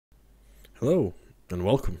Hello and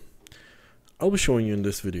welcome. I'll be showing you in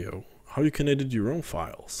this video how you can edit your own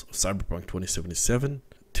files of Cyberpunk 2077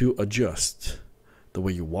 to adjust the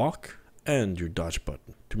way you walk and your dodge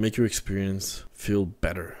button to make your experience feel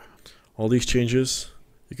better. All these changes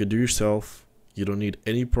you can do yourself. You don't need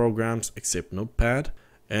any programs except Notepad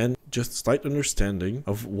and just slight understanding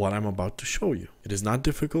of what I'm about to show you. It is not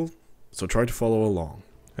difficult, so try to follow along.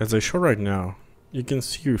 As I show right now, you can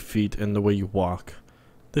see your feet and the way you walk.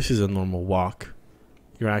 This is a normal walk.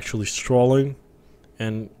 You're actually strolling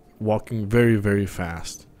and walking very, very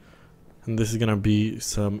fast. And this is gonna be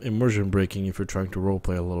some immersion breaking if you're trying to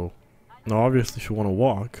roleplay a little. Now obviously if you want to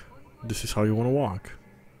walk, this is how you want to walk.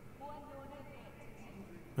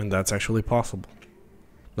 And that's actually possible.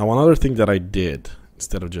 Now one other thing that I did,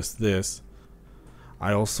 instead of just this,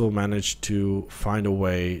 I also managed to find a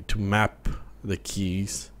way to map the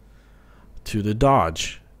keys to the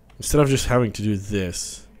dodge. Instead of just having to do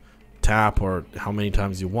this, tap or how many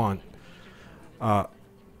times you want,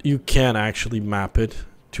 you can actually map it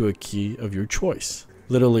to a key of your choice.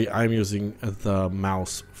 Literally, I'm using the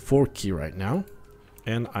mouse 4 key right now,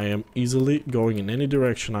 and I am easily going in any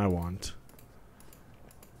direction I want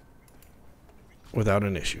without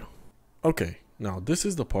an issue. Okay, now this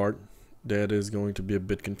is the part that is going to be a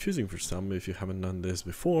bit confusing for some if you haven't done this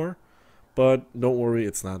before, but don't worry,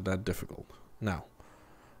 it's not that difficult. Now,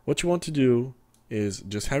 what you want to do is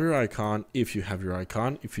just have your icon if you have your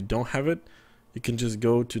icon. If you don't have it, you can just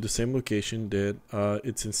go to the same location that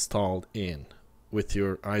it's installed in with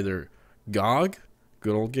your either GOG,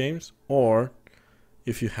 Good Old Games, or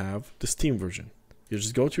if you have the Steam version. You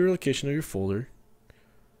just go to your location of your folder.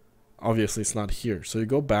 Obviously it's not here, so you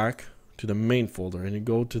go back to the main folder and you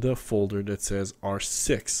go to the folder that says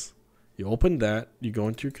R6. You open that, you go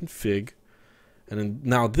into your config, and then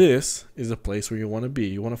now this is the place where you want to be.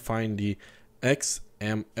 You want to find the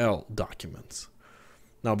XML documents.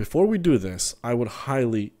 Now before we do this, I would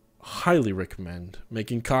highly recommend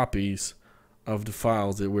making copies of the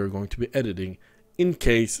files that we're going to be editing in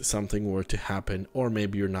case something were to happen or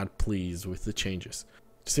maybe you're not pleased with the changes.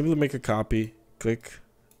 Simply make a copy, click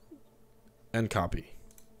and copy.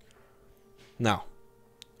 Now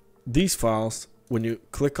these files, when you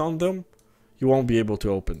click on them, you won't be able to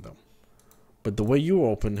open them. But the way you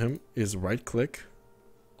open him is right click,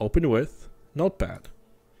 open with Notepad.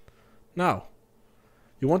 Now,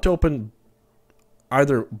 you want to open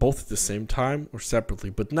either both at the same time or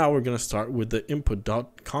separately, but now we're going to start with the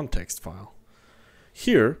input.context file.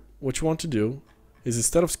 Here, what you want to do is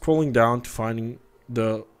instead of scrolling down to finding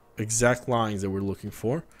the exact lines that we're looking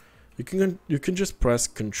for, you can just press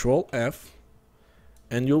Control F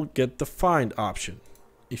and you'll get the find option.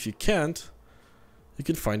 If you can't, you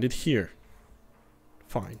can find it here.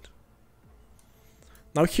 Find.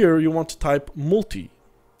 Now here you want to type multi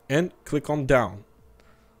and click on down.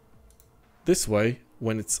 This way,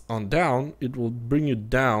 when it's on down, it will bring you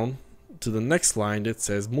down to the next line that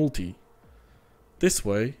says multi. This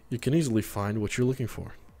way, you can easily find what you're looking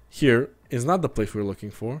for. Here is not the place we're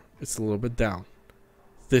looking for, it's a little bit down.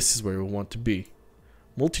 This is where we want to be.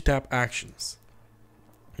 Multi-tap actions.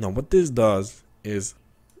 Now what this does is,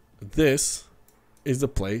 this is the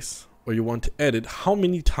place where you want to edit how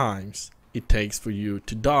many times it takes for you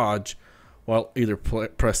to dodge while either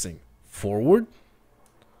pressing forward,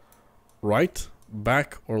 right,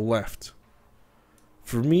 back, or left.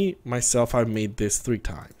 For me, myself, I've made this 3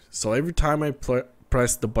 times. So every time I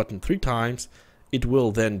press the button 3 times, it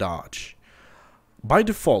will then dodge. By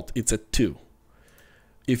default, it's at 2.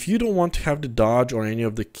 If you don't want to have the dodge or any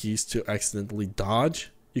of the keys to accidentally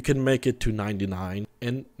dodge, you can make it to 99,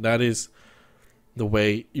 and that is the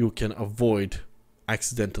way you can avoid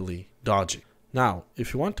accidentally dodging. Now,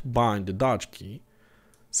 if you want to bind the dodge key,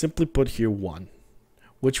 simply put here 1,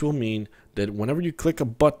 which will mean that whenever you click a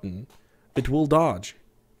button, it will dodge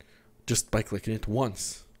just by clicking it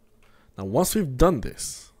once. Now, once we've done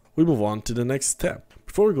this, we move on to the next step.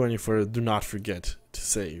 Before we go any further, do not forget to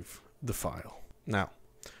save the file. Now,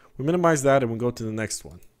 we minimize that and we go to the next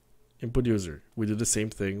one. Input user. We do the same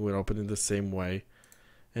thing. We open it the same way.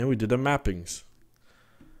 And we do the mappings.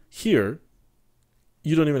 Here,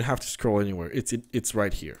 you don't even have to scroll anywhere. It's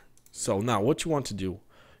right here. So now what you want to do,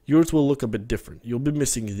 yours will look a bit different. You'll be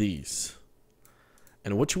missing these.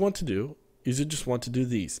 And what you want to do is you just want to do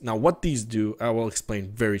these. Now what these do, I will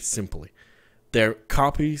explain very simply. They're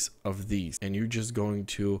copies of these. And you're just going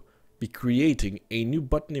to be creating a new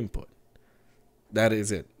button input. That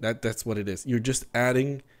is it. That's what it is. You're just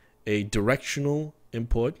adding a directional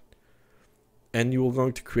input. And you are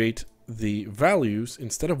going to create the values.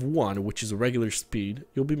 Instead of 1, which is a regular speed,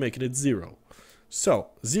 you'll be making it 0. So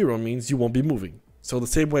 0 means you won't be moving. So the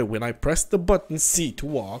same way, when I pressed the button C to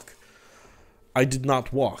walk, I did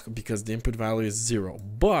not walk because the input value is 0.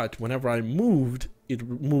 But whenever I moved, it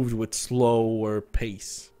moved with slower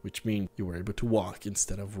pace, which means you were able to walk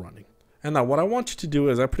instead of running. And now what I want you to do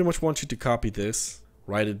is I pretty much want you to copy this,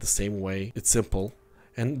 write it the same way, it's simple,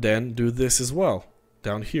 and then do this as well,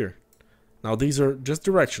 down here. Now these are just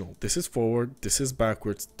directional. This is forward, this is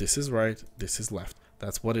backwards, this is right, this is left.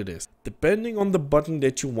 That's what it is. Depending on the button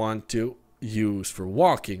that you want to use for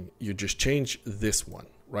walking, you just change this one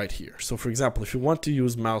right here. So for example, if you want to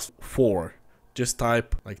use mouse 4, just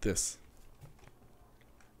type like this.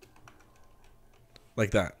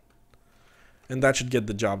 Like that. And that should get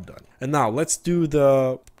the job done. And now let's do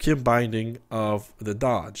the key binding of the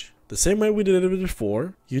dodge. The same way we did it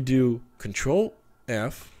before, you do Control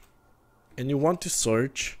F and you want to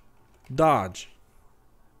search dodge.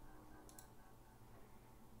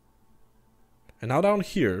 And now down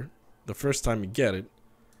here, the first time you get it,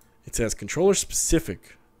 it says controller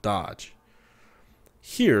specific dodge.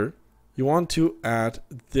 Here, you want to add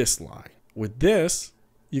this line. With this,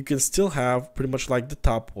 you can still have, pretty much like the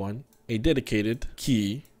top one, a dedicated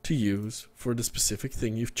key to use for the specific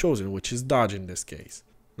thing you've chosen, which is dodge in this case.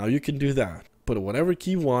 Now you can do that. Put whatever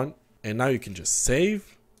key you want, and now you can just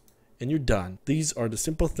save, and you're done. These are the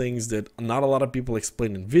simple things that not a lot of people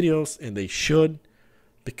explain in videos, and they should,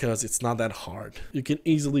 because it's not that hard. You can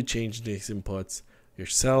easily change these inputs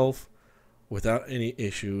yourself without any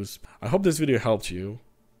issues. I hope this video helped you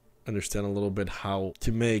understand a little bit how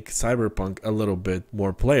to make Cyberpunk a little bit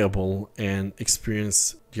more playable and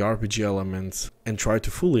experience the RPG elements and try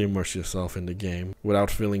to fully immerse yourself in the game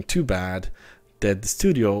without feeling too bad that the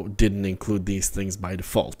studio didn't include these things by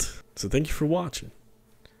default. So thank you for watching,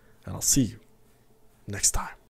 and I'll see you next time.